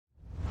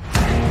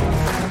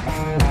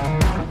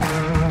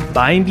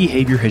Buying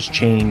behavior has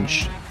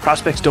changed.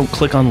 Prospects don't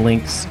click on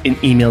links in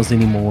emails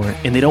anymore,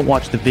 and they don't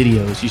watch the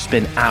videos you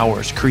spend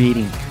hours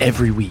creating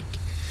every week.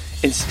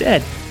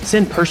 Instead,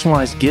 send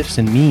personalized gifts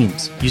and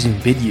memes using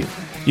Vidyou.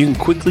 You can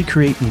quickly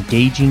create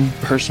engaging,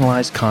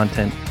 personalized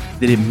content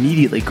that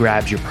immediately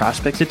grabs your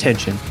prospect's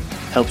attention,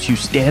 helps you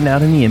stand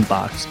out in the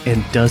inbox,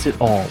 and does it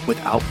all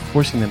without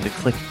forcing them to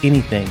click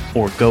anything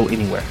or go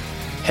anywhere.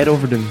 Head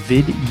over to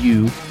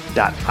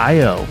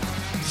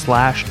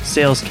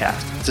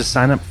vidyou.io/salescast to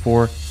sign up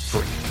for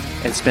free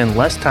and spend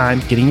less time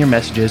getting your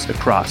messages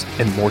across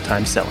and more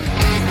time selling.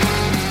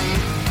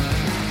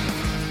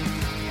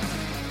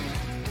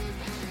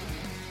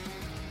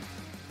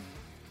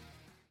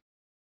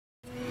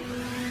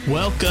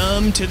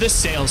 Welcome to the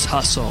Sales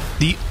Hustle,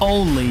 the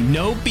only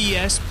no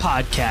BS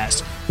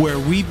podcast where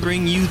we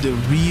bring you the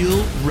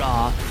real,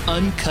 raw,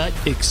 uncut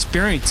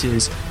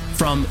experiences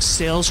from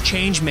sales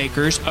change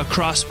makers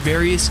across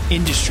various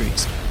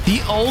industries. The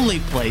only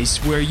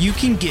place where you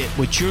can get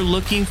what you're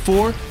looking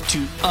for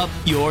to up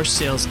your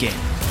sales game.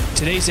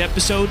 Today's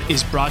episode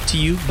is brought to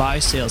you by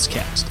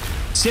Salescast.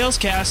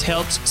 Salescast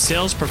helps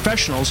sales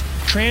professionals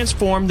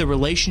transform the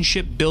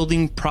relationship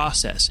building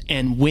process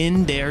and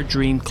win their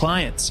dream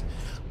clients.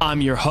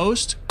 I'm your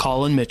host,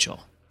 Colin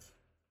Mitchell.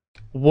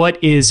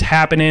 What is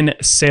happening,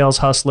 sales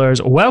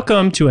hustlers?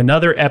 Welcome to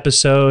another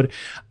episode.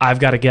 I've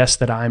got a guest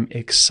that I'm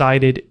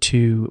excited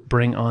to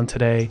bring on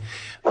today,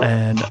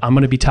 and I'm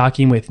going to be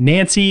talking with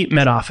Nancy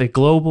Medoff, a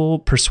global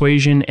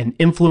persuasion and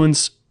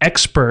influence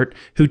expert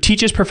who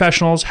teaches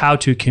professionals how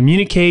to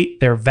communicate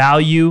their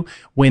value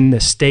when the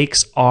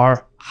stakes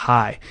are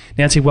high.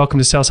 Nancy, welcome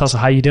to Sales Hustle.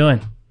 How you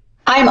doing?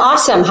 I'm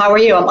awesome. How are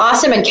you? I'm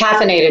awesome and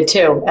caffeinated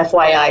too,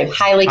 FYI.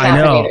 Highly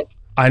caffeinated.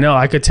 I know.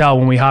 I could tell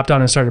when we hopped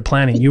on and started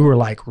planning, you were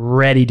like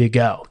ready to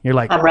go. You're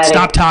like, I'm ready.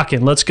 Stop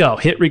talking. Let's go.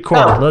 Hit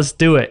record. Let's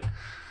do it.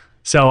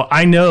 So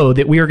I know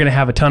that we are going to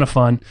have a ton of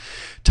fun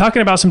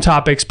talking about some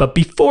topics. But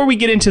before we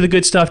get into the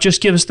good stuff,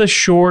 just give us the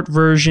short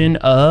version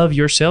of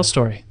your sales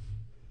story.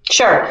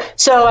 Sure.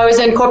 So I was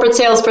in corporate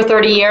sales for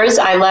 30 years.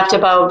 I left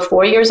about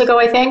 4 years ago,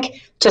 I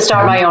think, to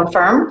start my own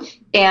firm.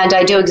 And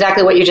I do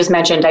exactly what you just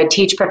mentioned. I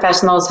teach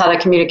professionals how to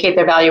communicate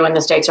their value when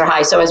the stakes are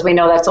high. So as we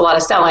know, that's a lot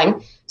of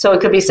selling. So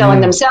it could be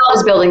selling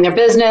themselves, building their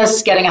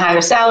business, getting a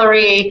higher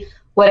salary,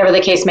 whatever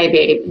the case may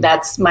be.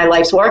 That's my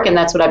life's work, and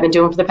that's what I've been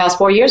doing for the past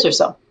 4 years or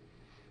so.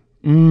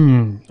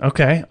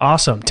 Okay,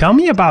 awesome. Tell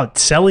me about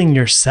selling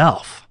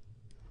yourself.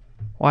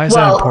 Why is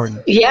that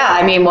important?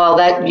 Yeah,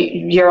 that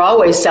you're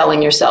always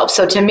selling yourself.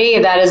 So to me,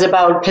 that is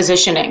about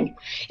positioning.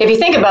 If you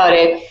think about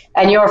it,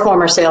 and you're a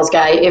former sales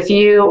guy,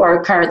 or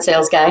a current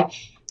sales guy,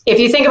 if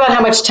you think about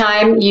how much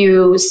time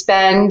you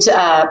spend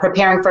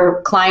preparing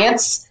for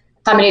clients,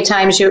 how many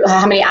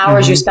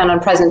hours you spend on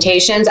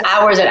presentations,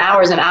 hours and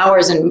hours and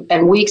hours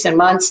and weeks and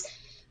months,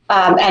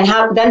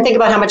 then think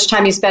about how much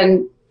time you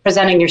spend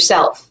presenting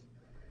yourself.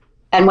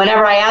 And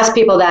whenever I ask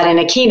people that in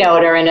a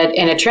keynote or in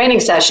a training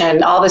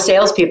session, all the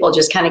salespeople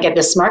just kind of get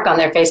this smirk on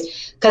their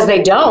face because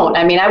they don't.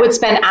 I would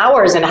spend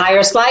hours and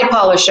hire slide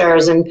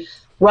polishers and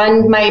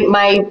run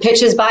my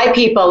pitches by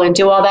people and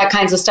do all that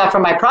kinds of stuff for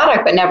my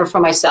product, but never for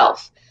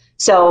myself.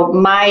 So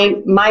my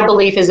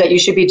belief is that you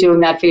should be doing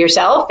that for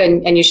yourself,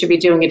 and you should be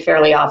doing it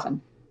fairly often.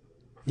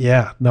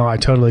 Yeah, no, I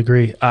totally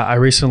agree. I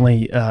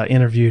recently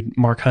interviewed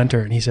Mark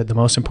Hunter, and he said the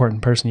most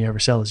important person you ever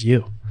sell is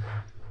you.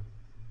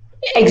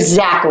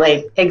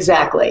 Exactly.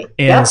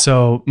 And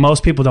so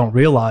most people don't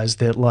realize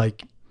that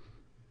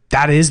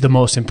that is the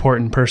most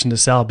important person to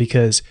sell,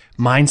 because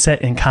mindset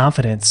and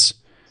confidence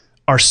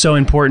are so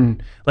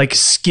important. Like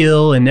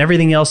skill and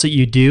everything else that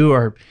you do,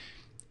 or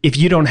if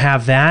you don't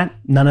have that,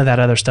 none of that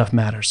other stuff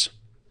matters.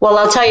 Well,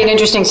 I'll tell you an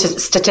interesting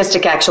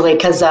statistic, actually,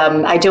 because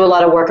I do a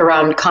lot of work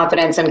around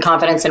confidence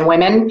in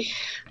women.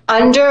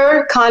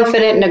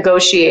 Underconfident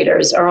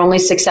negotiators are only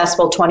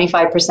successful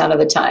 25% of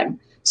the time.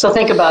 So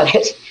think about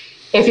it.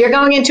 If you're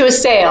going into a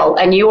sale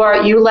and you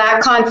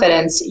lack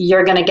confidence,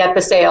 you're going to get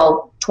the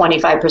sale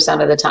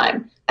 25% of the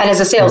time. And as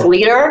a sales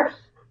leader,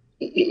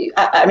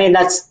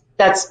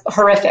 that's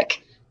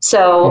horrific.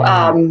 So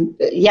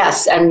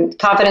yes, and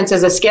confidence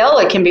is a skill.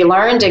 It can be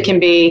learned. It can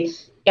be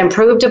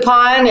improved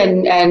upon.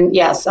 And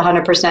yes,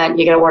 100%,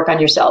 you got to work on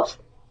yourself.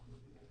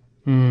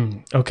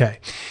 Okay.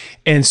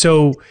 And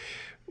so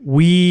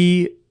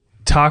we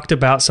talked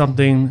about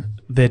something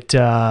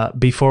that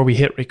before we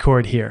hit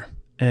record here.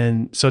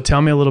 And so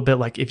tell me a little bit,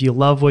 if you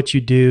love what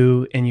you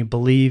do and you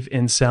believe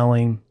in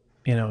selling,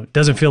 it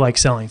doesn't feel like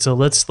selling. So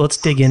let's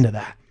dig into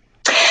that.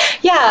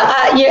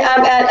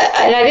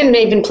 And I didn't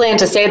even plan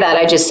to say that.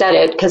 I just said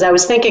it because I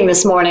was thinking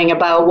this morning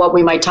about what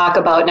we might talk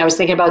about. And I was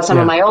thinking about some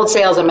of my old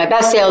sales and my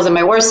best sales and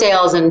my worst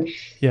sales and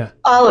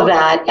all of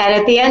that. And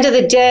at the end of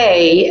the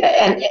day,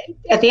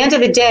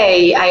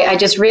 I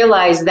just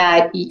realized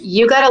that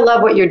you got to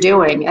love what you're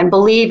doing and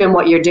believe in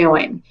what you're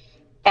doing.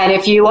 And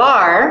if you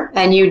are,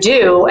 and you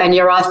do, and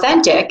you're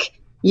authentic,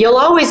 you'll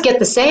always get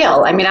the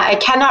sale. I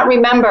cannot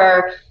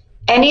remember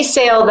any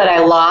sale that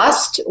I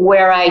lost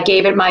where I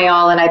gave it my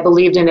all and I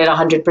believed in it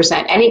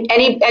 100%.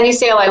 Any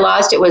sale I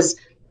lost, it was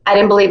I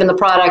didn't believe in the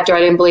product, or I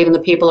didn't believe in the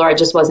people, or I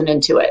just wasn't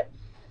into it.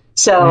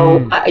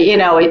 So,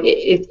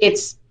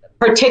 it's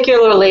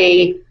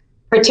particularly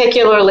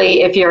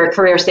if you're a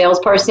career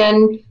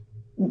salesperson,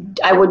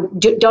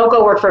 don't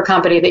go work for a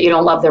company that you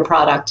don't love their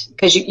product,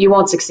 because you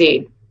won't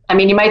succeed. I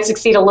mean, you might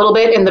succeed a little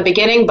bit in the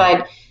beginning,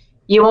 but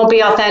you won't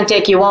be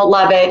authentic. You won't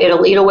love it.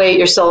 It'll eat away at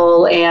your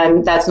soul.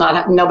 And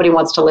nobody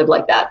wants to live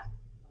like that.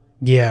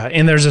 Yeah.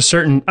 And there's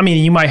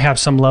you might have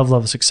some level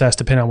of success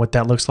depending on what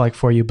that looks like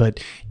for you, but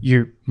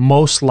you're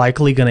most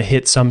likely going to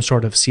hit some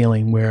sort of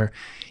ceiling where,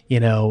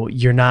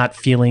 you're not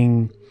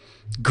feeling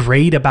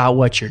great about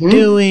what you're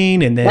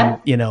doing. And then,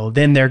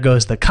 then there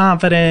goes the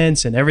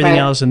confidence and everything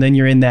else. And then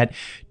you're in that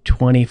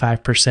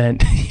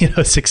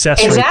 25%,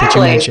 success rate that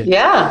you mentioned.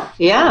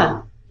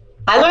 Yeah.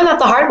 I learned that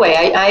the hard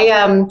way.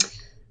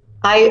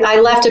 I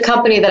left a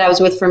company that I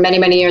was with for many,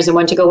 many years and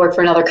went to go work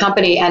for another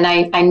company. And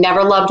I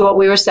never loved what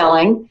we were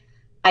selling.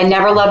 I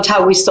never loved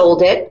how we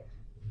sold it.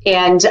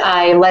 And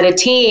I led a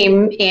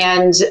team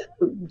and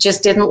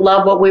just didn't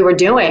love what we were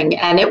doing.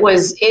 And it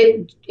was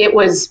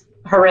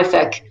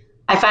horrific.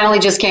 I finally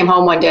just came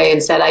home one day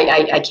and said,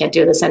 I can't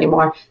do this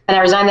anymore. And I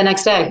resigned the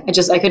next day.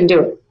 I couldn't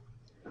do it.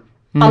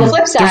 On the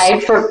flip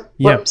side, sorry,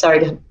 go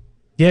ahead.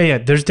 Yeah.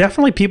 There's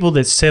definitely people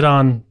that sit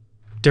on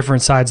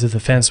different sides of the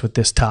fence with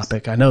this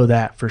topic. I know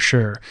that for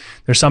sure.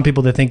 There's some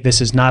people that think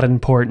this is not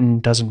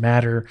important, doesn't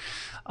matter.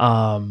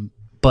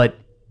 But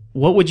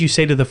what would you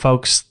say to the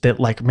folks that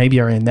maybe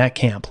are in that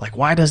camp?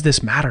 Why does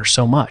this matter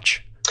so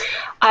much?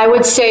 I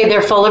would say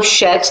they're full of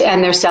shit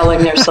and they're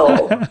selling their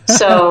soul.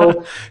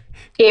 So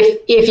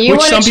if you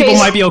want to some people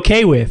might be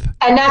okay with.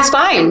 And that's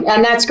fine.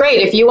 And that's great.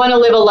 If you want to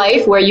live a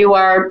life where you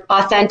are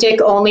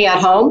authentic only at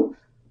home,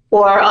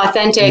 or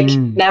authentic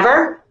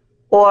never,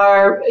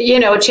 or,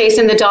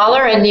 chasing the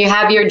dollar and you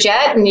have your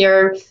jet and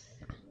your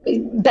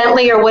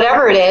Bentley or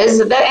whatever it is,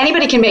 that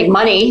anybody can make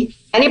money.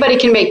 Anybody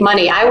can make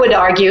money. I would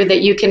argue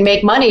that you can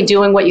make money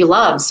doing what you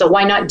love. So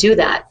why not do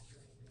that?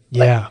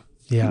 Yeah.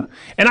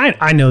 And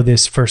I know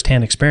this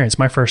firsthand experience.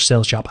 My first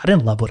sales job, I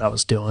didn't love what I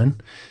was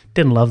doing.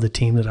 Didn't love the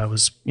team that I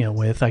was,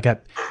 with. I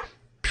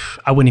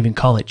wouldn't even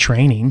call it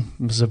training.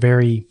 It was a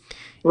very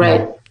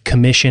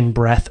commission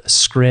breath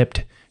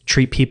script,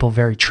 treat people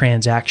very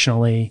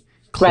transactionally,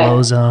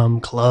 close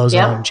them,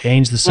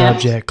 change the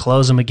subject,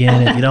 close them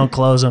again. If you don't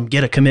close them,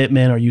 get a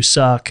commitment or you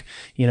suck.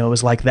 It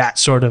was like that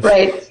sort of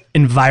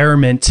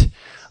environment.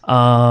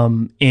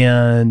 But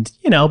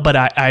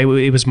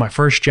it was my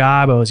first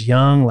job. I was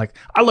young.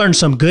 I learned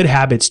some good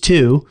habits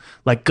too,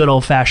 like good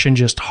old fashioned,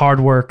 just hard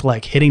work,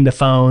 hitting the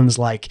phones,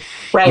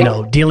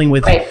 dealing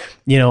with, a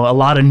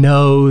lot of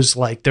no's.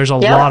 There's a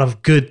lot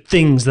of good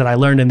things that I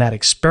learned in that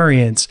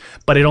experience,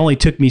 but it only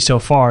took me so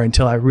far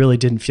until I really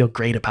didn't feel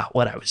great about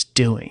what I was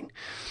doing.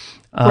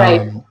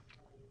 And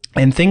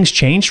things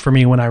changed for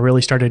me when I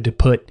really started to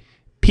put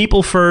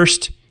people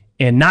first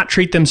and not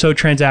treat them so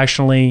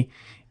transactionally.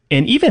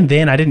 And even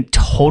then, I didn't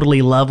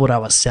totally love what I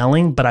was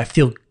selling, but I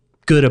feel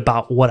good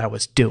about what I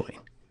was doing.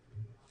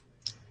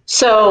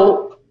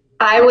 So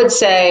I would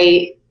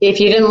say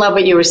if you didn't love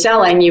what you were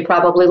selling, you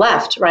probably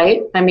left,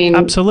 right? I mean,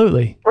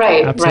 absolutely.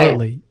 Right.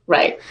 Absolutely.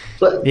 Right.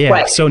 Yeah.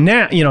 Right. So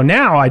now,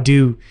 now I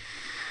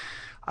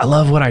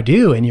love what I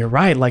do. And you're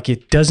right.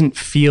 It doesn't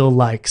feel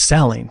like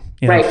selling.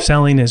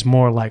 Selling is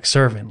more like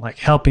serving, like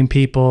helping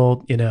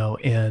people,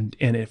 and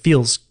it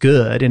feels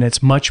good and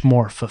it's much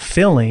more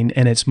fulfilling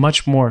and it's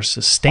much more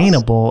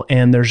sustainable.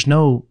 And there's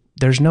no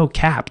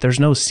cap, there's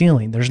no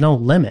ceiling, there's no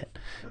limit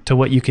to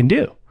what you can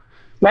do.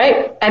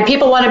 Right. And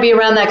people want to be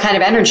around that kind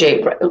of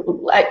energy.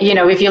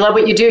 If you love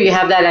what you do, you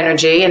have that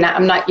energy. And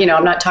I'm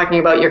not talking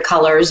about your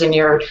colors and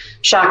your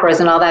chakras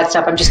and all that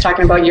stuff. I'm just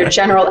talking about your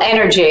general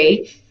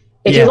energy.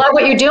 If you love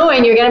what you're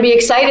doing, you're going to be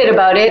excited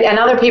about it, and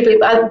other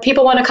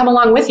people want to come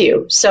along with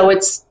you. So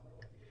it's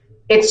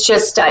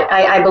just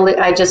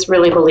I just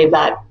really believe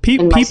that.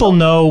 People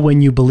know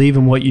when you believe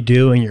in what you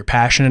do and you're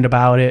passionate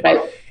about it,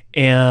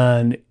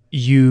 and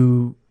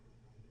you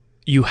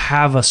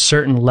have a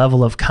certain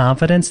level of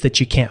confidence that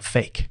you can't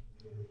fake.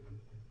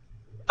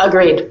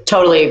 Agreed.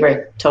 Totally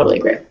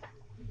agree.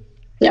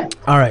 Yeah.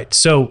 All right.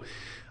 So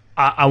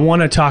I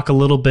want to talk a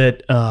little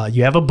bit.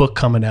 You have a book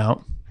coming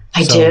out.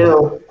 I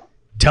do.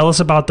 Tell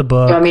us about the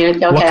book. You want me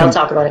to? Okay, I'll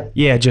talk about it.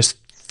 Yeah, just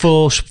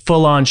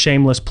full on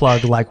shameless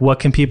plug. What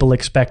can people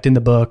expect in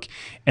the book?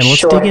 And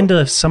let's dig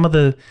into some of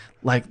the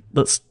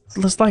let's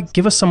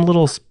give us some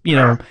little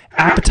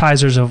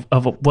appetizers of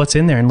what's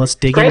in there, and let's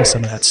dig into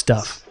some of that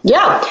stuff.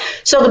 Yeah.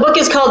 So the book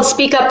is called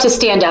Speak Up to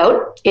Stand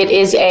Out. It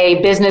is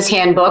a business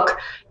handbook.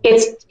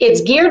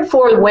 It's geared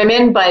for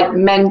women, but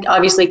men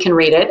obviously can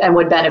read it and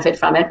would benefit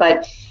from it.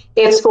 But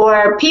it's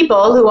for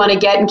people who want to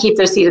get and keep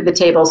their seat at the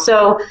table.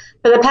 So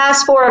for the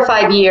past 4 or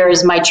 5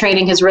 years, my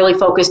training has really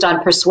focused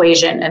on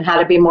persuasion and how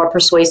to be more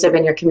persuasive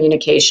in your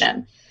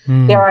communication.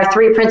 There are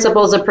 3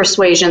 principles of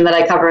persuasion that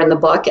I cover in the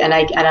book, and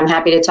I'm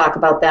happy to talk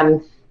about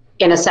them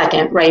in a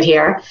second right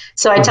here.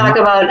 So I talk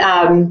about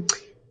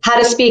how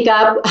to speak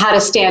up, how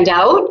to stand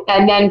out,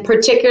 and then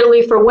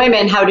particularly for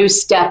women, how to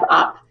step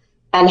up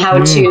and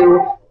how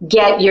to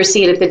get your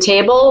seat at the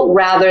table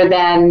rather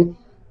than,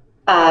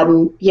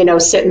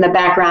 sit in the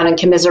background and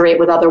commiserate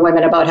with other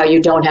women about how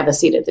you don't have a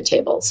seat at the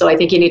table. So I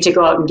think you need to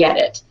go out and get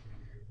it.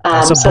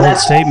 That's a bold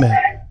statement.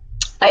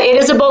 It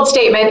is a bold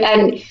statement,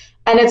 and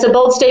it's a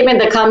bold statement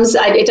that comes,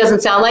 it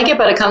doesn't sound like it,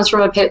 but it comes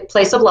from a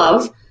place of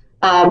love.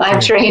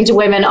 I've trained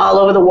women all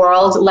over the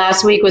world.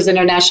 Last week was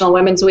International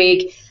Women's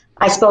Week.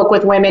 I spoke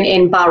with women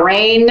in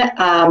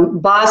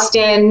Bahrain,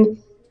 Boston,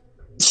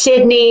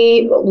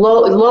 Sydney,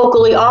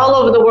 locally, all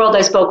over the world.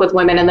 I spoke with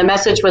women, and the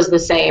message was the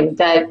same,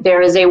 that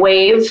there is a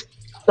wave.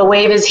 The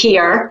wave is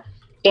here.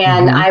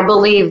 And I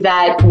believe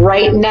that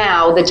right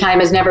now, the time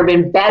has never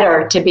been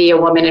better to be a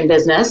woman in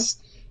business,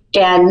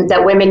 and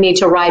that women need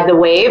to ride the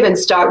wave and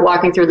start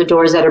walking through the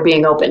doors that are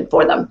being opened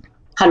for them.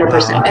 100%.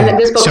 Wow, okay. And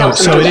this book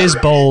helps them. So it is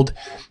bold,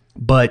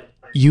 but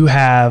you're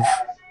the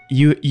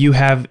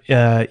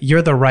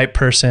right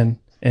person,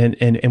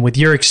 and with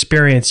your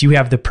experience, you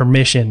have the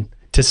permission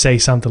to say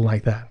something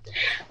like that.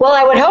 Well,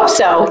 I would hope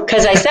so,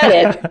 because I said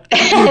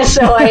it.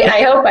 So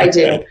I hope I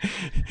do.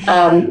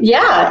 And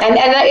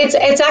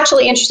it's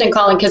actually interesting,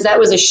 Colin, because that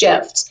was a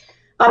shift.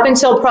 Up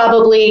until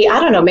probably,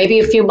 I don't know, maybe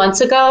a few months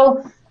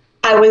ago,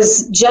 I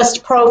was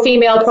just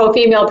pro-female.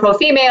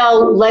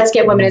 Let's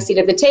get women a seat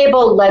at the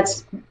table.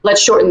 Let's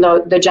shorten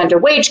the gender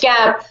wage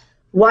gap.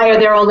 Why are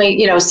there only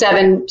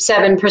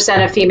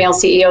 7% of female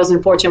CEOs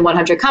in Fortune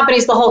 100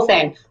 companies? The whole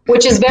thing,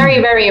 which is very,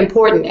 very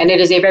important, and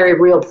it is a very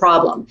real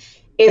problem.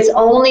 It's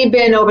only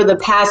been over the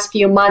past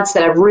few months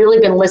that I've really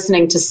been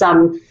listening to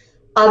some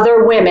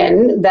other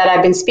women that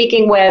I've been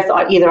speaking with,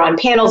 either on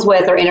panels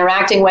with or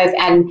interacting with,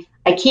 and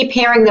I keep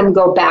hearing them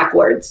go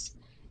backwards.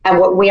 And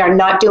what we are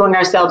not doing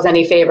ourselves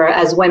any favor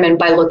as women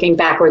by looking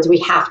backwards. We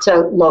have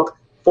to look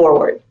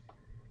forward.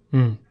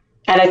 And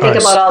I think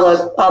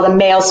about all the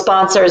male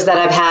sponsors that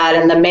I've had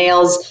and the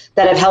males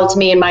that have helped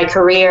me in my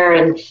career.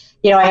 And,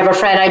 I have a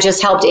friend I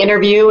just helped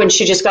interview, and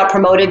she just got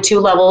promoted two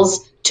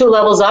levels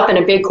up in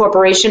a big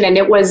corporation. And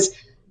it was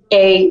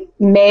a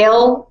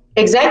male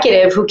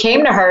executive who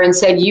came to her and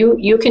said,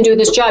 you can do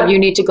this job. You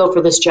need to go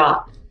for this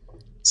job.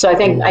 So I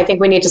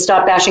think we need to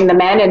stop bashing the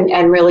men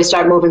and really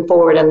start moving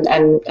forward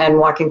and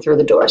walking through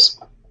the doors.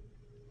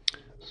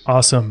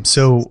 Awesome.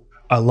 So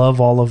I love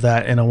all of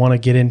that, and I want to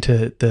get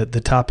into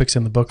the topics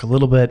in the book a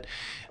little bit.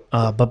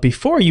 But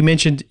before you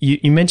mentioned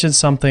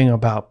something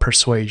about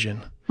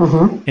persuasion.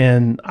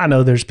 And I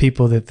know there's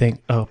people that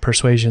think,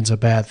 persuasion's a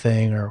bad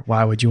thing, or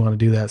why would you want to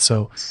do that?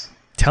 So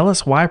tell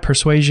us how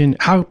persuasion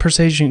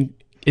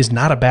is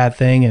not a bad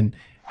thing, and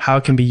how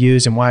it can be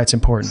used, and why it's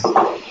important.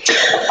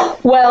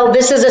 Well,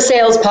 this is a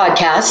sales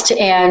podcast,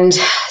 and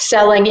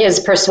selling is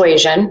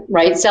persuasion,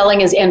 right? Selling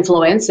is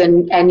influence,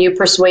 and you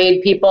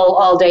persuade people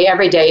all day,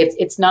 every day.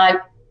 It's not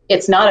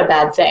a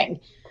bad thing.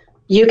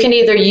 You can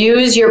either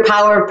use your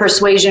power of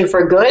persuasion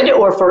for good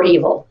or for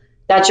evil.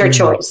 That's your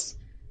choice.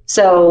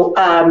 So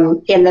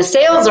in the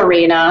sales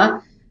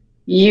arena,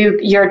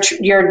 you're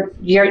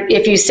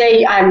if you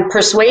say I'm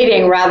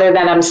persuading rather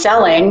than I'm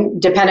selling,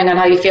 depending on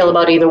how you feel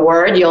about either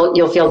word,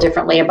 you'll feel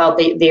differently about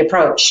the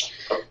approach.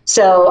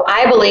 So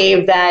I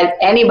believe that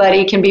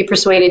anybody can be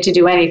persuaded to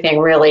do anything,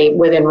 really,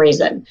 within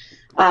reason.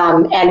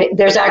 And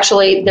there's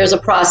a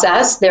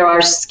process, there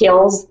are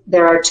skills,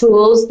 there are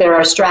tools, there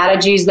are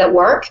strategies that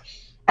work.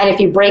 And if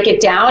you break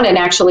it down and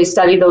actually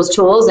study those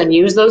tools and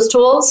use those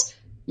tools,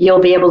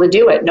 you'll be able to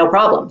do it, no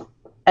problem.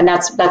 And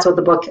that's what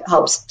the book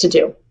helps to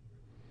do.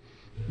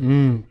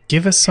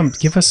 Give us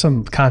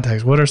some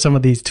context. What are some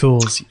of these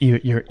tools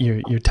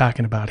you're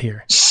talking about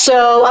here?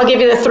 So I'll give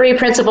you the 3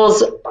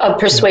 principles of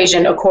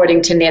persuasion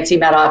according to Nancy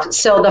Medoff.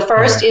 So the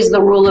first is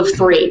the rule of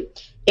 3.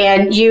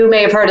 And you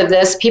may have heard of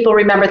this. People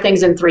remember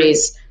things in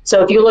 3s.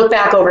 So if you look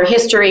back over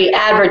history,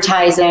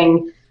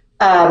 advertising,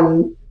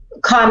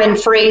 common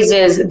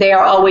phrases, they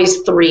are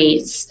always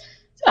 3s.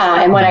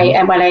 And when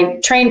I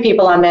train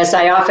people on this,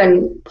 I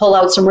often pull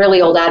out some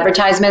really old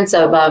advertisements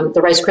of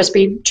the Rice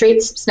Krispie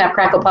treats, Snap,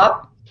 Crackle,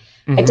 Pop.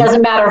 It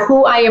doesn't matter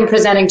who I am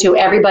presenting to.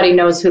 Everybody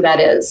knows who that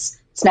is.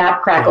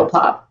 Snap, Crackle,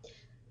 Pop.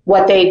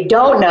 What they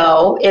don't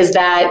know is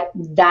that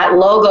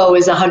logo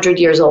is 100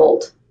 years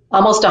old,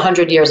 almost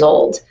 100 years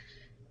old.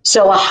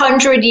 So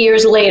 100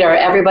 years later,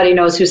 everybody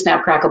knows who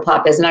Snap, Crackle,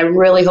 Pop is. And I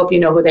really hope you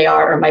know who they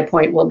are, or my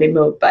point will be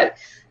moot. But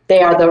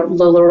they are the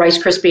little Rice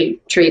Krispie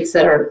treats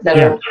that are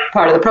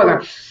part of the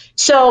program.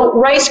 So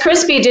Rice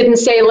Krispie didn't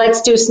say,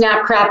 let's do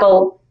Snap,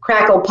 Crackle,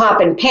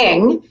 Pop, and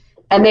Ping.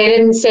 And they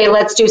didn't say,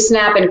 let's do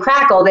Snap and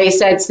Crackle. They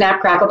said Snap,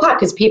 Crackle, Pop,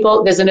 because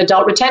there's an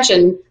adult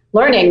retention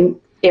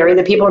learning theory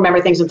that people remember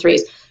things in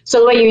 3s.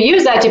 So the way you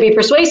use that to be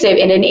persuasive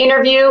in an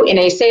interview, in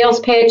a sales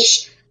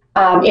pitch,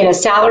 in a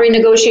salary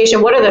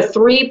negotiation, what are the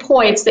 3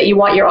 points that you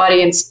want your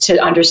audience to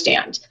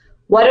understand?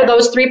 What are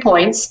those 3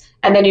 points?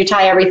 And then you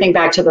tie everything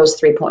back to those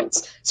 3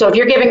 points. So if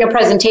you're giving a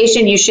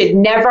presentation, you should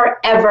never,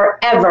 ever,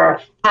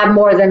 ever have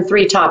more than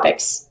 3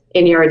 topics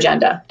in your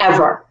agenda,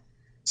 ever.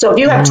 So if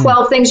you have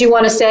 12 things you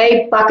want to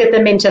say, bucket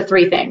them into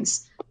 3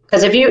 things.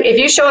 Because if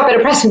you show up at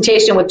a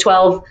presentation with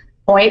 12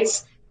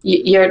 points,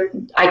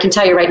 I can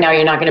tell you right now,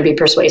 you're not going to be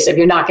persuasive.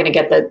 You're not going to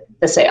get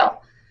the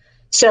sale.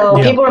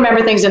 So people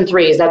remember things in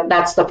threes.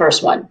 That's the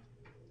first one.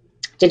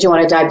 Did you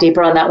want to dive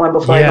deeper on that one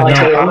before I go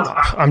into the end?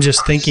 I'm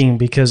just thinking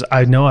because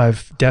I know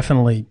I've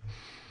definitely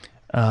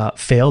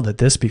failed at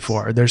this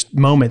before. There's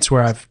moments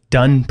where I've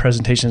done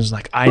presentations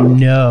like I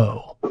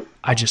know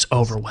I just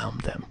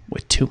overwhelmed them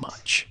with too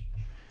much.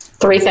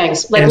 Three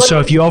things. So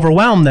if you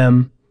overwhelm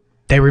them,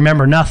 they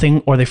remember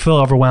nothing or they feel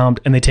overwhelmed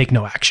and they take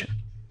no action.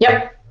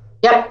 Yep.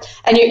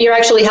 And you're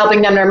actually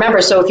helping them to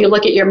remember. So if you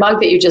look at your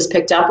mug that you just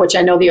picked up, which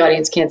I know the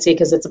audience can't see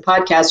because it's a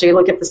podcast, or you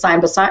look at the sign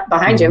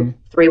behind you,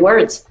 3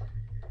 words.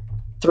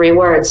 3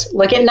 words.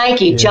 Look at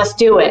Nike, just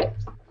do it.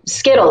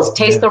 Skittles,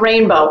 taste the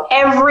rainbow.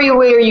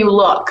 Everywhere you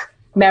look,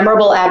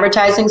 memorable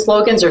advertising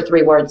slogans are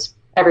 3 words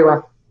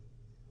everywhere.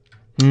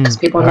 Because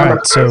people remember. All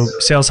right, so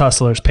sales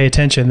hustlers, pay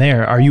attention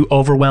there. Are you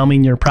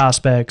overwhelming your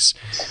prospects?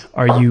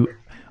 Are you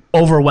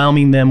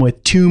overwhelming them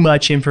with too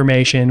much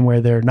information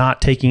where they're not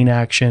taking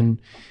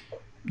action?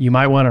 You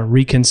might want to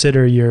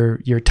reconsider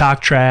your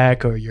talk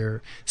track or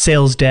your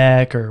sales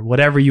deck or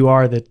whatever you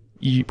are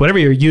whatever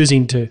you're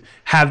using to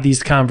have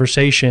these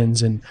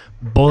conversations, and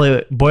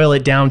boil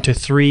it down to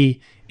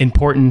 3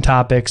 important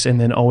topics, and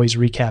then always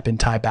recap and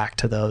tie back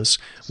to those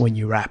when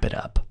you wrap it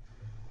up.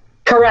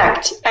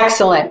 Correct.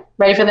 Excellent.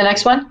 Ready for the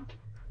next one?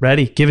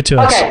 Ready. Give it to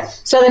us. Okay.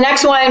 So the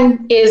next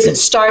one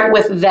is start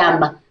with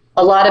them.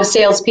 A lot of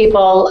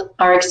salespeople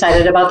are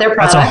excited about their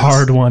product. That's a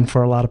hard one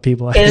for a lot of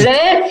people. Isn't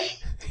it?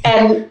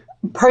 And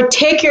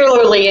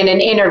particularly in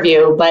an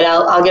interview, but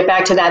I'll get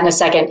back to that in a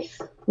second.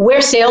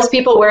 We're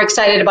salespeople. We're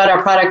excited about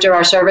our product or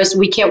our service.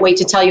 We can't wait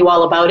to tell you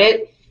all about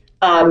it.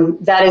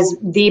 That is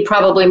the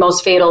probably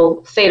most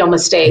fatal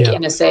mistake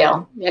in a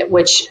sale,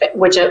 which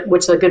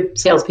the good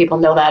salespeople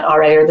know that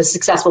already, or the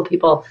successful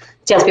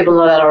salespeople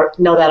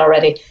know that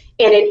already.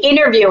 In an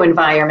interview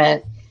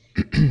environment,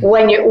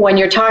 when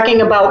you're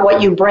talking about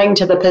what you bring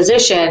to the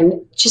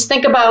position, just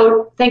think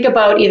about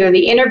either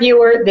the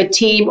interviewer, the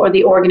team, or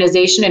the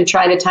organization, and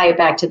try to tie it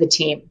back to the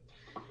team.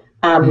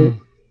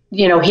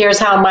 Here's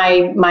how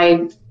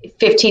my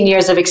 15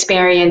 years of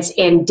experience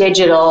in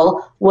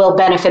digital will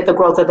benefit the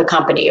growth of the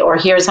company, or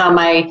here's how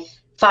my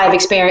 5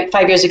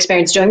 years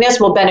experience doing this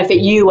will benefit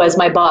you as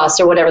my boss,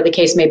 or whatever the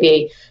case may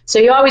be. So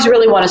you always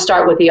really want to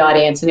start with the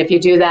audience, and if you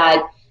do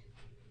that,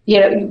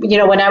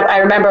 when I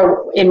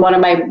remember in one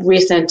of my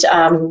recent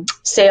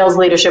sales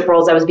leadership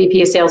roles, I was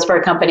VP of sales for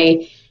a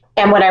company,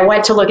 and when I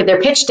went to look at their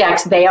pitch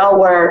decks, they all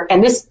were,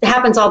 and this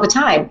happens all the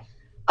time,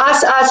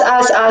 us,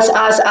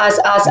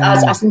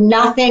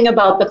 nothing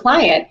about the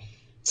client.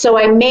 So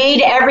I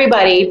made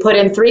everybody put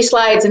in 3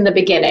 slides in the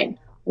beginning.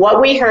 What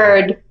we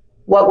heard,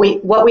 what we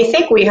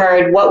think we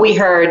heard, what we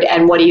heard,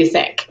 and what do you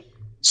think?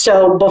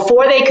 So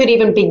before they could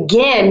even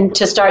begin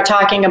to start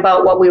talking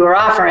about what we were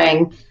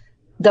offering,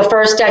 the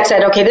first deck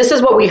said, okay, this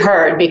is what we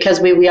heard, because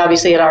we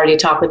obviously had already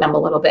talked with them a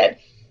little bit.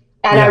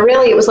 And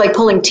it was like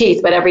pulling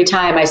teeth, but every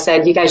time I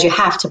said, you guys, you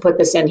have to put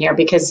this in here,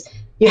 because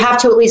you have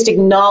to at least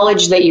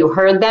acknowledge that you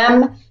heard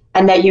them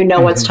and that you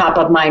know what's top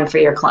of mind for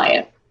your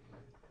client.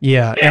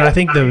 Yeah, and I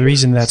think the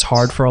reason that's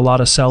hard for a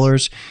lot of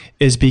sellers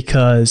is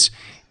because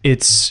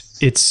it's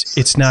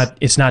not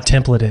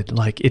templated.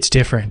 Like, it's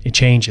different. It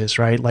changes,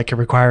 right? Like, it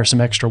requires some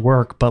extra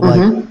work, but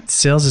like,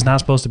 sales is not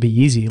supposed to be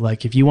easy.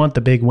 Like, if you want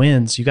the big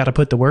wins, you got to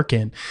put the work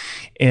in.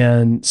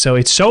 And so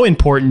it's so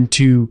important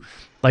to,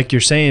 like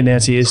you're saying,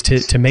 Nancy, is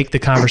to make the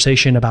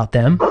conversation about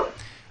them.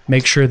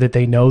 Make sure that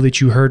they know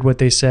that you heard what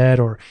they said,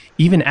 or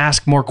even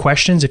ask more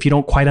questions if you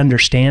don't quite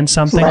understand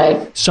something.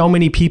 Right. So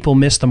many people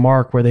miss the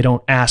mark where they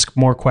don't ask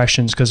more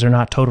questions because they're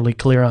not totally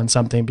clear on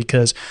something,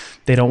 because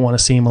they don't want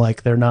to seem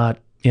like they're not,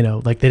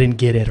 like they didn't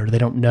get it or they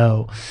don't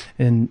know.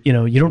 And,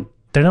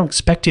 they don't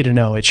expect you to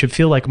know. It should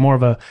feel like more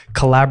of a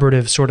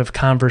collaborative sort of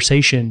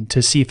conversation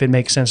to see if it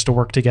makes sense to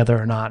work together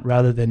or not,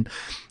 rather than,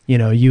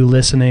 you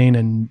listening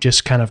and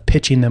just kind of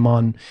pitching them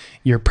on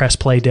your press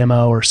play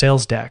demo or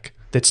sales deck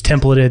that's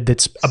templated,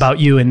 that's about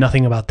you and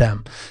nothing about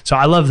them. So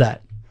I love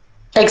that.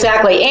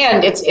 Exactly.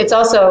 And it's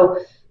also,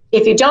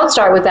 if you don't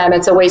start with them,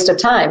 it's a waste of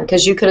time,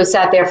 because you could have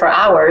sat there for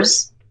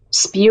hours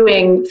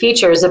spewing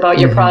features about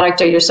your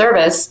product or your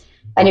service,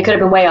 and you could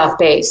have been way off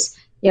base.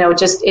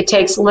 It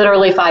takes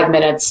literally 5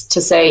 minutes to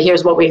say,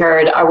 here's what we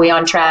heard. Are we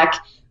on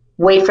track?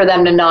 Wait for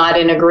them to nod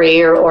and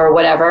agree or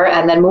whatever,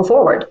 and then move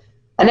forward.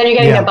 And then you're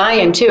getting their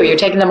buy-in too. You're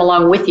taking them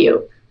along with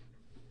you.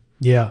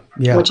 Yeah.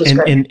 Which is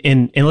great.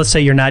 And let's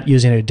say you're not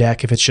using a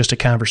deck, if it's just a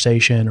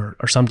conversation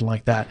or something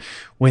like that.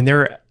 When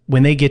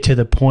they get to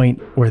the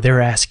point where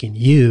they're asking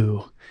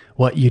you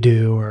what you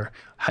do, or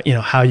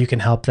how you can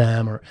help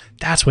them, or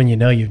that's when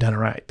you've done it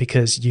right,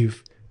 because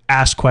you've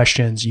asked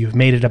questions, you've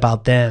made it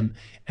about them,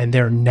 and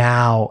they're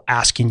now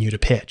asking you to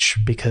pitch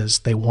because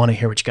they want to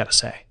hear what you got to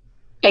say.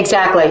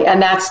 Exactly.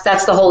 And that's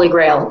the holy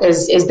grail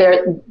is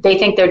they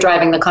think they're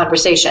driving the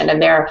conversation,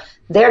 and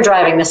they're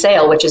driving the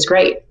sale, which is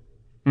great.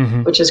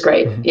 Which is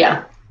great.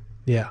 Yeah.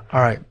 Yeah.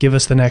 All right. Give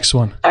us the next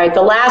one. All right.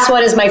 The last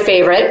one is my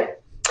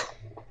favorite.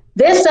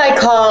 This I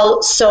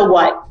call "So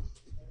What?"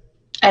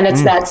 And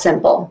it's that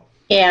simple.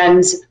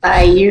 And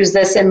I use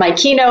this in my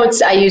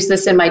keynotes. I use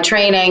this in my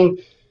training.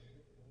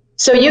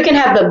 So you can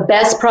have the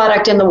best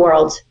product in the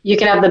world, you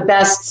can have the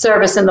best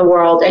service in the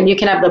world, and you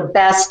can have the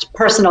best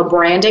personal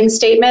branding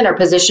statement or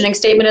positioning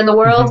statement in the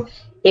world.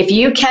 If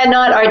you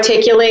cannot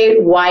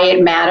articulate why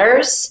it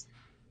matters,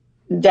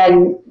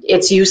 then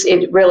it's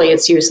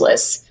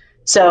useless.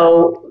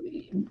 So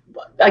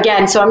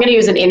again, I'm going to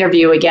use an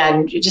interview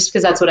again, just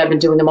because that's what I've been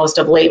doing the most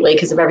of lately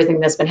because of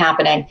everything that's been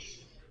happening.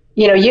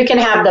 You can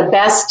have the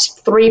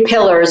best 3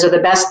 pillars or the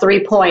best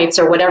 3 points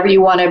or whatever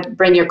you want to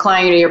bring your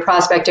client or your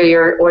prospect or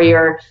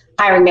your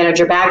hiring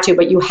manager back to,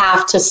 but you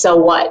have to, so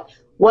what?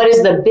 What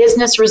is the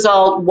business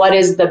result? What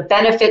is the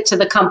benefit to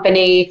the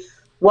company?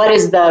 What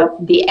is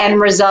the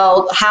end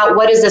result?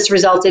 What has this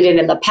resulted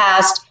in the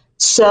past?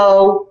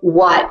 So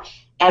what?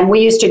 And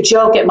we used to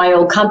joke at my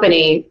old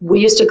company, we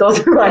used to go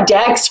through our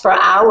decks for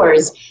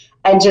hours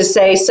and just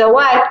say, so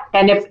what?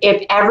 And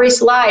if every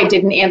slide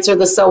didn't answer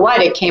the so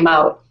what, it came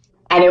out.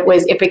 And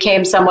it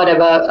became somewhat of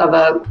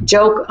a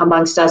joke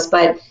amongst us,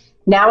 but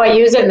now I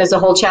use it, and there's a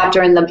whole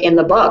chapter in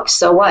the book.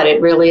 So what? It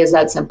really is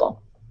that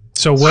simple.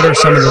 So what are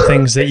some of the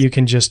things that you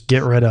can just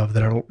get rid of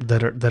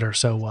that are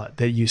so what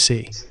that you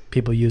see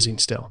people using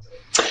still?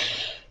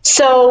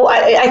 So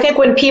I think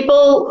when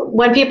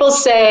people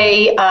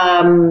say,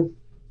 I'm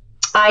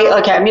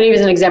going to use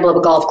an example of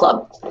a golf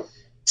club.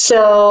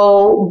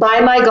 So buy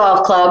my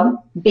golf club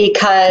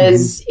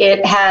because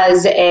it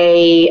has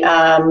a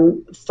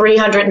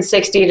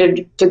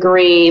 360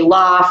 degree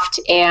loft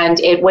and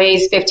it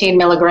weighs 15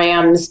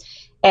 milligrams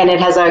and it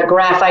has a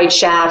graphite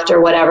shaft or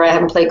whatever. I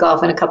haven't played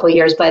golf in a couple of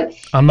years, but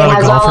I'm not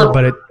a golfer,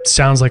 but it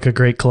sounds like a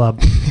great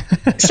club.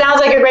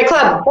 Sounds like a great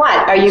club.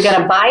 What? Are you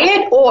going to buy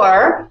it,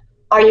 or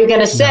are you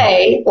going to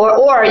say,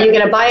 or are you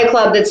going to buy a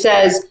club that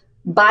says,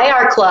 buy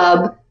our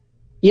club,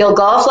 you'll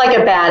golf like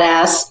a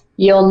badass,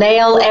 you'll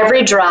nail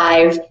every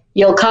drive,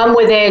 you'll come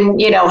within,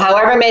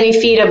 however many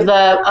feet of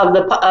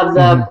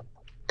the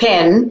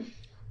pin,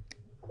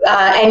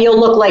 and you'll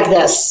look like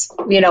this,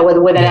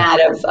 with an ad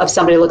of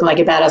somebody looking like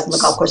a badass on the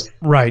golf course.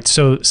 Right.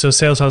 So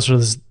Sales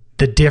Hustlers,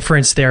 the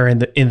difference there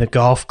in the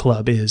golf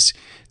club is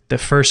the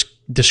first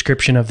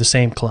description of the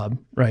same club,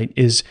 right,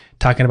 is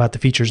talking about the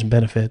features and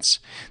benefits.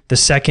 The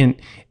second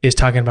is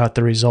talking about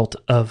the result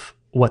of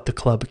what the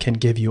club can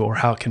give you or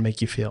how it can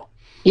make you feel.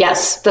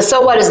 Yes. The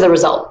so what is the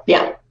result.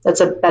 Yeah. That's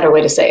a better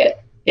way to say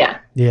it. Yeah.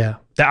 Yeah.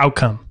 The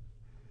outcome.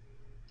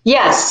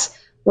 Yes.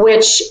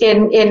 Which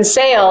in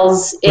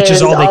sales which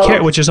is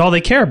all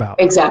they care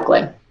about.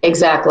 Exactly. They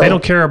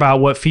don't care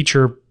about what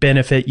feature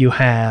benefit you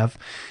have.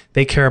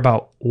 They care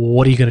about,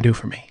 what are you going to do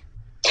for me?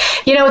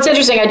 It's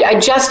interesting. I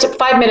just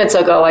 5 minutes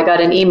ago, I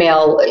got an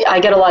email. I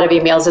get a lot of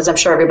emails, as I'm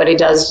sure everybody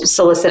does,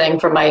 soliciting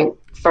to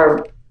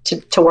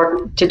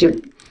work, to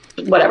do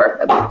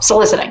whatever,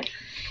 soliciting.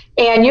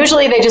 And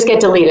usually they just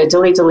get deleted,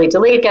 delete,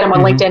 get them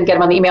on LinkedIn, get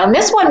them on the email. And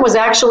this one was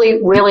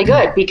actually really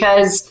good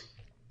because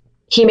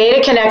he made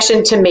a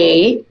connection to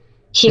me.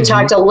 He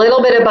talked a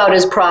little bit about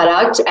his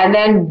product, and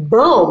then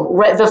boom,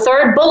 the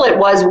third bullet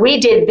was, we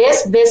did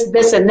this,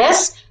 and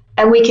this,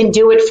 and we can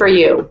do it for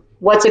you.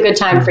 What's a good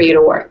time for you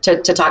to work, to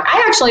talk?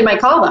 I actually might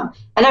call them,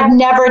 and I've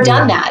never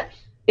done that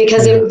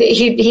because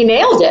he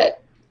nailed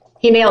it.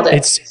 He nailed it.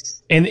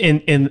 It's and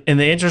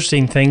the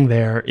interesting thing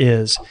there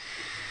is,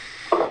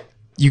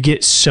 you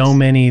get so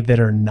many that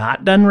are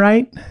not done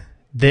right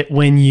that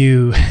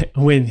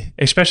when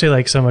especially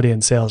like somebody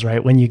in sales,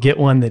 right? When you get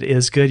one that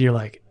is good, you're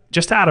like,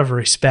 just out of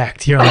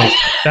respect, you're like,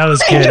 that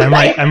was good.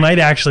 I might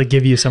actually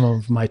give you some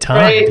of my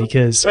time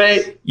because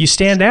you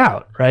stand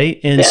out, right?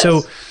 And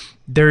so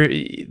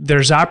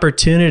there's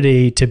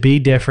opportunity to be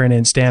different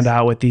and stand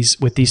out with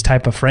these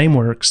type of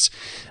frameworks,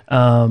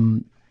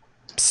 and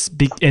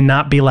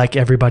not be like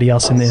everybody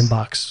else in the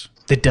inbox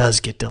that does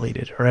get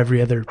deleted, or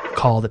every other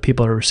call that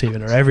people are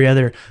receiving, or every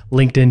other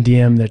LinkedIn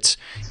DM that's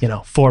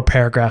 4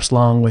 paragraphs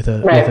long with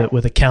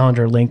a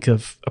calendar link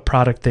of a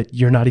product that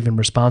you're not even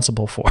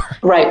responsible for.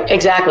 Right.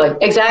 Exactly.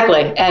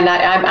 And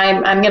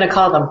I'm going to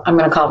call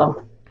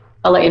them.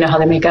 I'll let you know how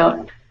they make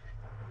out.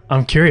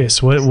 I'm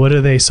curious. What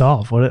do they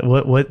solve?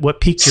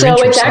 What piqued your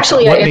interest? So it's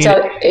actually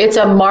it's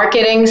a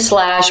marketing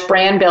 /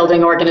 brand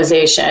building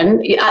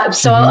organization.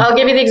 So I'll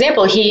give you the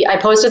example. I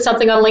posted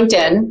something on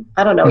LinkedIn,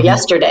 I don't know,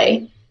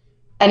 yesterday.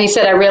 And he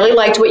said, I really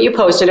liked what you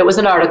posted. It was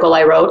an article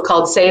I wrote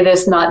called Say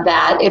This, Not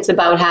That. It's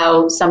about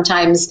how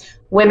sometimes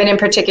women in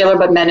particular,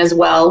 but men as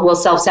well, will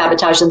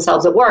self-sabotage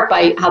themselves at work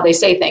by how they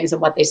say things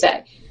and what they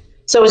say.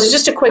 So it was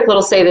just a quick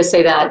little say this,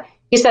 say that.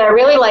 He said, I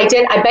really liked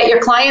it. I bet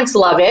your clients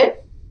love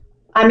it.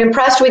 I'm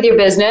impressed with your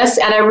business,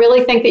 and I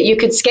really think that you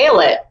could scale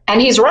it. And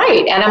he's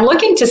right. And I'm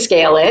looking to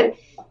scale it.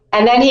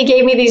 And then he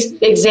gave me these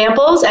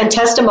examples and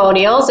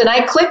testimonials, and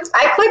I clicked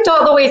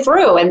all the way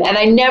through. And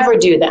I never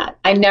do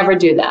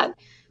that.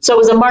 So it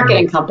was a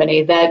marketing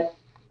company that,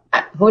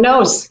 who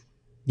knows?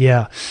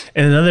 Yeah.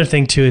 And another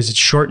thing too, is it's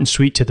short and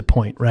sweet to the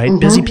point, right?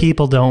 Busy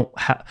people don't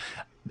have,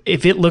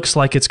 if it looks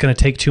like it's going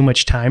to take too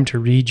much time to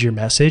read your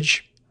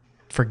message,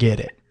 forget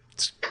it.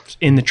 It's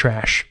in the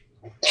trash,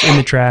 in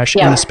the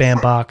spam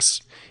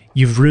box.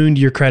 You've ruined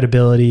your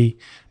credibility,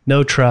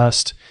 no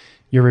trust.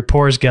 Your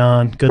rapport's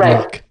gone. Good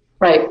luck.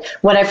 Right.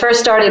 When I first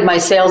started my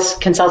sales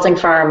consulting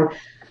firm,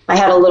 I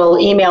had a little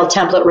email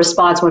template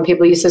response when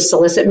people used to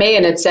solicit me,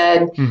 and it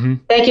said,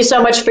 "Thank you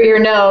so much for your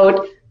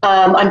note.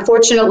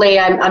 Unfortunately,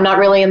 I'm not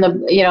really in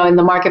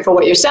the market for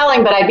what you're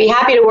selling, but I'd be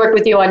happy to work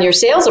with you on your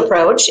sales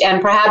approach,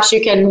 and perhaps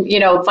you can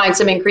find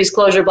some increased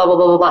closure, blah blah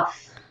blah blah blah."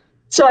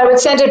 So I would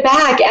send it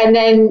back, and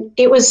then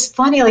it was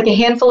funny. Like a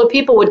handful of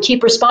people would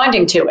keep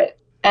responding to it,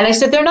 and I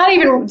said, "They're not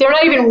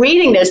even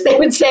reading this." They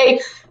would say,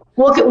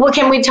 Well,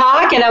 can we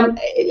talk? And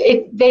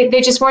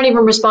they just weren't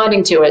even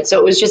responding to it. So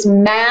it was just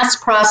mass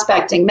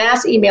prospecting,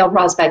 mass email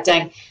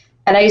prospecting.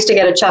 And I used to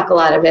get a chuckle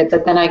out of it,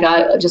 but then I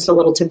got just a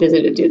little too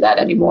busy to do that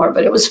anymore.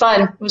 But it was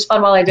fun. It was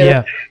fun while I did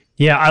it.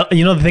 Yeah.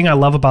 The thing I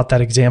love about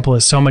that example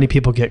is so many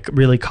people get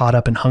really caught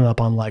up and hung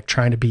up on like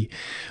trying to be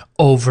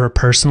over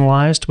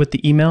personalized with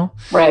the email.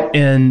 Right.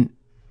 And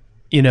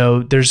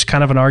there's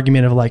kind of an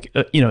argument of like,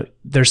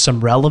 there's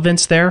some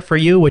relevance there for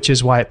you, which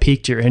is why it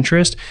piqued your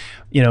interest,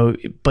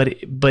 but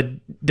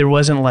there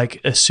wasn't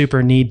like a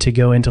super need to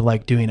go into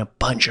like doing a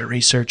bunch of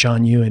research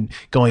on you and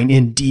going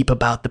in deep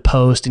about the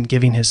post and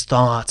giving his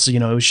thoughts.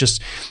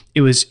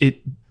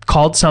 It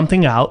called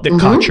something out that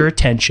caught your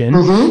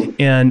attention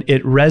and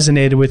it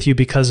resonated with you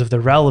because of the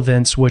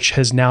relevance, which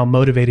has now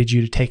motivated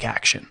you to take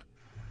action.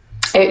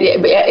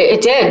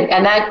 It did.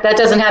 And that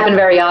doesn't happen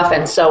very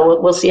often.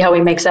 So we'll see how he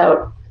makes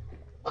out.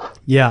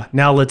 Yeah.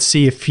 Now let's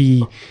see if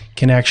he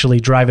can actually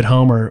drive it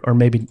home or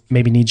maybe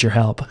needs your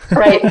help.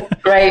 Right.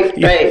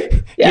 Yeah.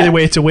 Either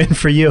way, it's a win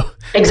for you.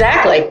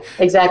 Exactly.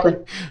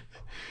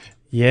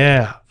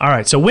 Yeah. All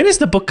right. So when is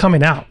the book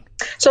coming out?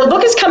 So the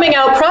book is coming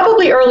out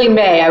probably early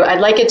May. I'd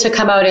like it to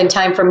come out in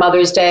time for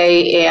Mother's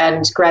Day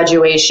and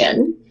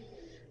graduation.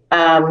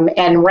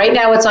 And right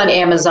now it's on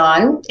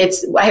Amazon.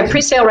 I have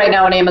pre-sale right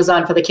now on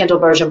Amazon for the Kindle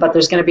version, but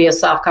there's going to be a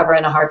soft cover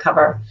and a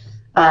hardcover.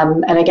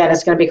 And again,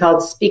 it's going to be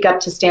called Speak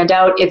Up to Stand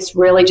Out. It's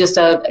really just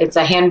it's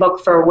a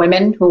handbook for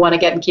women who want to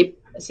get and keep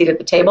a seat at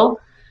the table.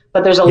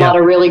 But there's a lot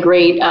of really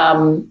great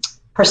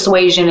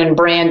persuasion and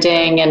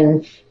branding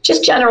and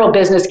just general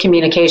business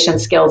communication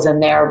skills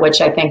in there,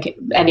 which I think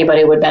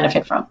anybody would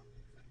benefit from.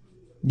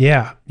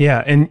 Yeah.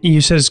 And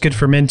you said it's good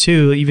for men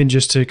too, even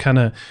just to kind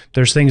of,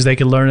 there's things they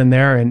could learn in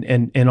there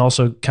and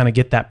also kind of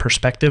get that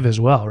perspective as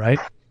well, right?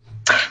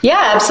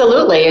 Yeah,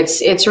 absolutely.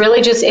 It's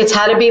really just, it's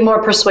how to be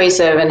more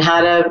persuasive and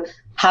how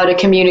to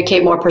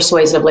communicate more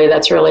persuasively.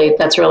 That's really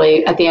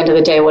at the end of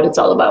the day what it's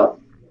all about.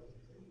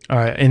 All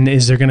right. And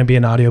is there going to be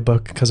an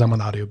audiobook? Because I'm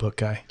an audiobook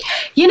guy.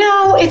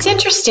 It's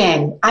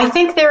interesting. I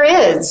think there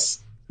is.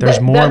 There's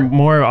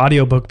more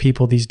audiobook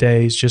people these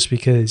days just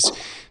because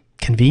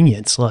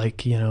convenience.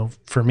 Like,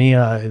 for me,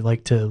 I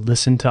like to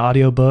listen to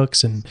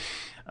audiobooks and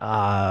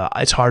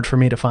it's hard for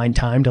me to find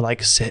time to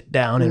like sit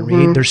down and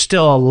read. There's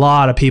still a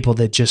lot of people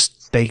that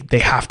just, they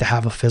have to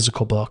have a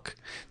physical book.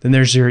 Then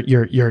there's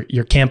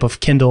your camp of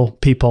Kindle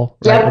people,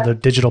 right, with a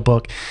digital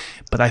book.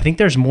 But I think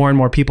there's more and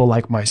more people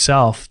like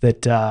myself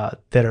that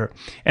are,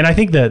 and I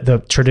think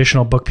the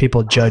traditional book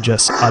people judge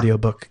us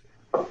audiobook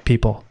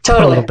people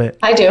totally. A little bit.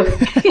 I do.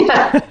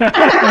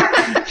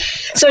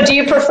 So do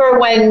you prefer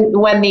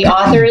when the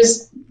author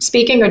is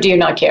speaking or do you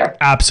not care?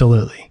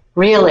 Absolutely.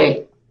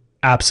 Really?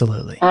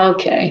 Absolutely.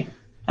 Okay.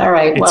 All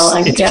right.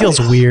 It feels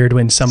weird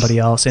when somebody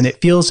else, and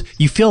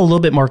you feel a little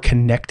bit more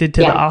connected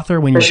to the author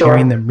when you're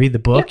hearing them read the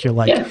book. You're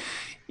like,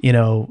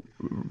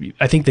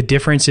 I think the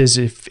difference is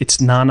if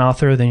it's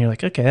non-author, then you're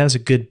like, okay, that was a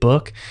good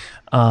book.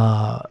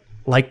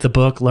 Liked the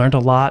book, learned a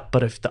lot.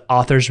 But if the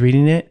author's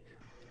reading it,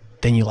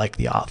 then you like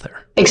the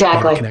author.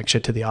 Exactly.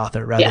 Connection to the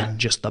author rather than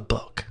just the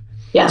book.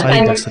 Yeah. So I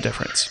think that's the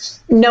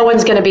difference. No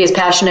one's going to be as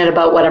passionate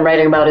about what I'm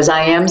writing about as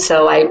I am,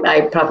 so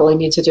I probably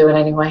need to do it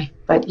anyway.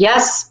 But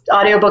yes,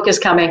 audiobook is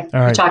coming. All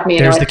right. Talk me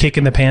There's into the kick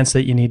in the pants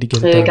that you need to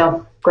get There you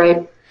go. Great.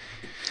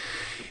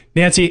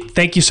 Nancy,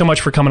 thank you so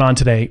much for coming on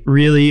today.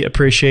 Really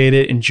appreciate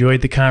it.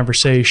 Enjoyed the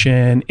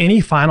conversation.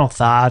 Any final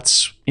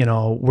thoughts?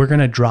 We're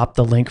going to drop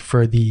the link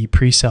for the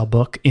pre-sale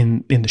book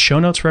in the show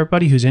notes for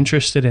everybody who's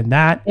interested in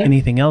that. Yeah.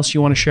 Anything else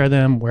you want to share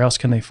them? Where else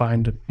can they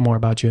find more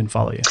about you and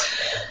follow you?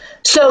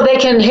 So they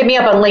can hit me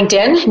up on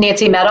LinkedIn,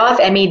 Nancy Medoff,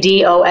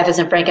 MEDOF as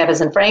in Frank, F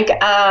as in Frank.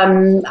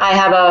 I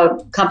have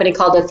a company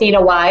called Athena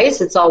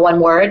Wise. It's all one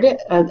word.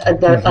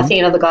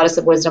 Athena, the goddess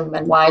of wisdom,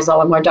 and wise, all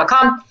one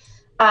word.com.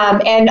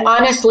 And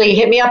honestly,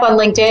 hit me up on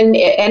LinkedIn.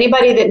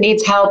 Anybody that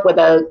needs help with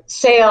a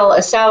sale,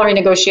 a salary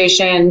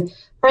negotiation,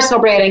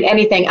 personal branding,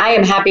 anything, I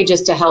am happy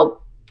just to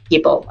help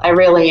people. I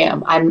really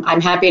am.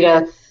 I'm happy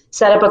to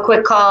set up a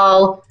quick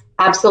call.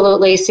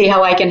 Absolutely. See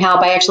how I can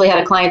help. I actually had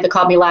a client that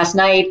called me last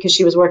night because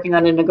she was working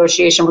on a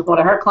negotiation with one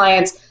of her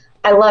clients.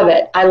 I love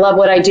it. I love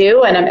what I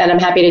do, and I'm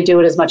happy to do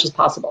it as much as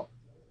possible.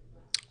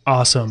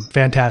 Awesome.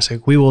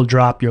 Fantastic. We will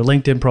drop your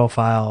LinkedIn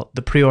profile,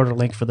 the pre-order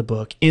link for the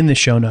book in the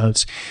show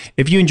notes.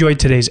 If you enjoyed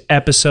today's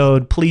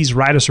episode, please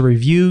write us a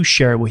review,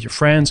 share it with your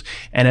friends.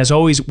 And as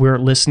always, we're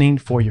listening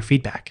for your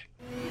feedback.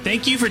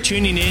 Thank you for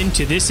tuning in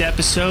to this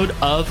episode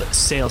of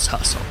Sales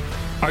Hustle.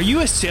 Are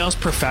you a sales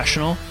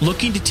professional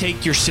looking to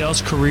take your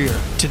sales career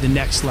to the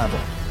next level?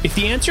 If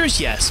the answer is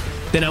yes,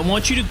 then I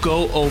want you to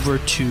go over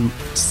to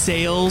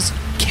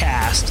salescast.com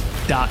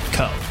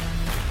podcast.co.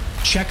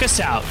 Check us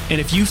out, and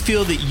if you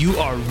feel that you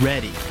are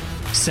ready,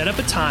 set up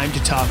a time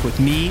to talk with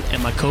me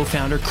and my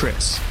co-founder,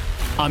 Chris.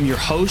 I'm your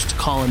host,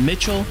 Colin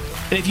Mitchell,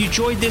 and if you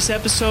enjoyed this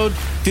episode,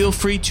 feel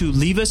free to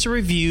leave us a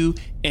review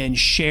and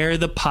share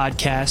the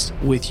podcast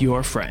with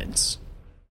your friends.